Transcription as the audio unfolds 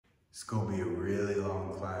It's gonna be a really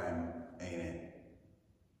long climb, ain't it?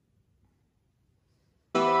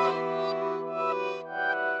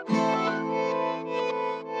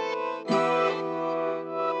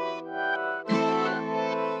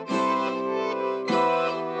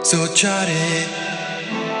 So chart it.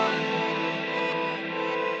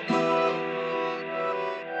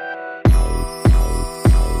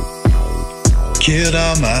 Killed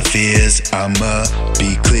all my fears, I'ma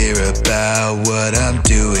be clear about what I'm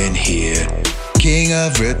doing here. King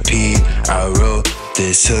of repeat, I wrote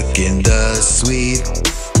this hook in the suite.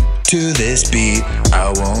 To this beat,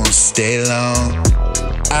 I won't stay long.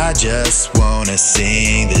 I just wanna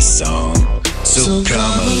sing this song. So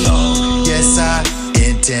come along. Yes, I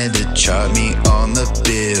intend to chart me on the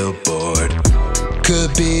Billboard.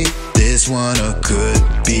 Could be this one or could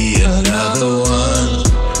be another one.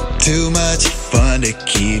 Too much fun to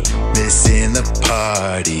keep missing the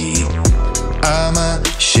party. I'ma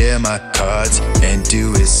share my cards and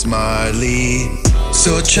do it smartly.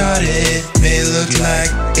 So chart it, may look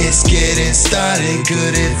like it's getting started.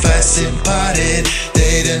 Good advice imparted,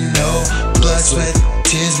 they don't know. Blood, sweat,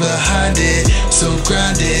 tears behind it. So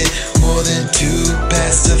grind it, more than 2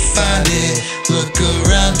 paths to find it. Look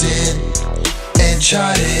around it and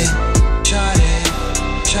chart it, chart it,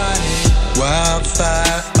 chart it.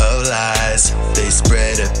 Wildfire of lies, they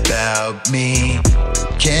spread about me.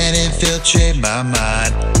 Can't infiltrate my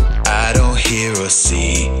mind, I don't hear or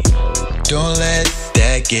see. Don't let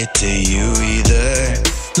that get to you either.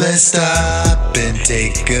 Let's stop and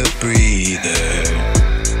take a breather.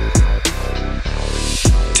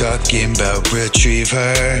 Talking about retrieve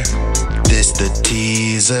her, this the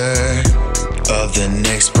teaser of the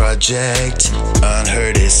next project.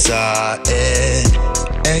 Unheard is saw it.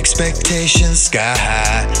 Expectations sky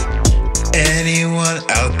high. Anyone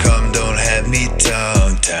outcome don't have me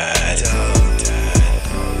tongue-tied.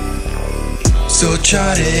 So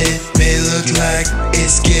chart it, may look like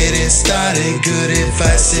it's getting started. Good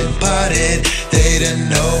advice imparted, they don't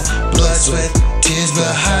know. Blood, sweat, tears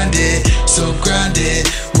behind it. So grind it,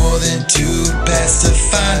 more than 2 paths to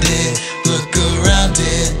find it. Look around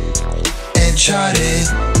it and chart it,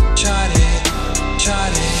 chart it,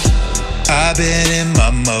 chart it. I've been in my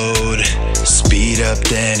mode, speed up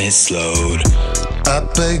then it slowed.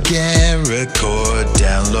 Up again, record,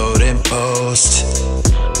 download and post.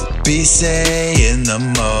 Be saying the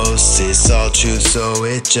most, it's all truth so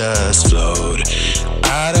it just flowed.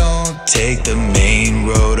 I don't take the main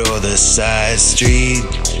road or the side street.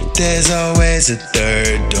 There's always a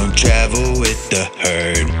third, don't travel with the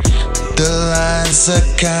herd. The lines are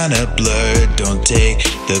kinda blurred, don't take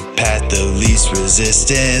the path of least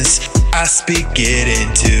resistance. I speak it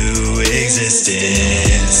into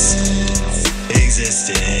existence.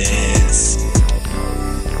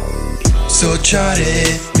 So chart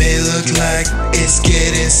it, may look like it's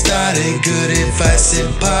getting started. Good advice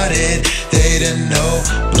imparted, they don't know.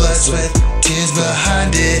 Blood, sweat, tears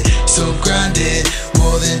behind it. So grind it,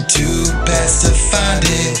 more than 2 paths to find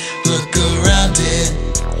it. Look around it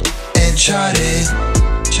and chart it.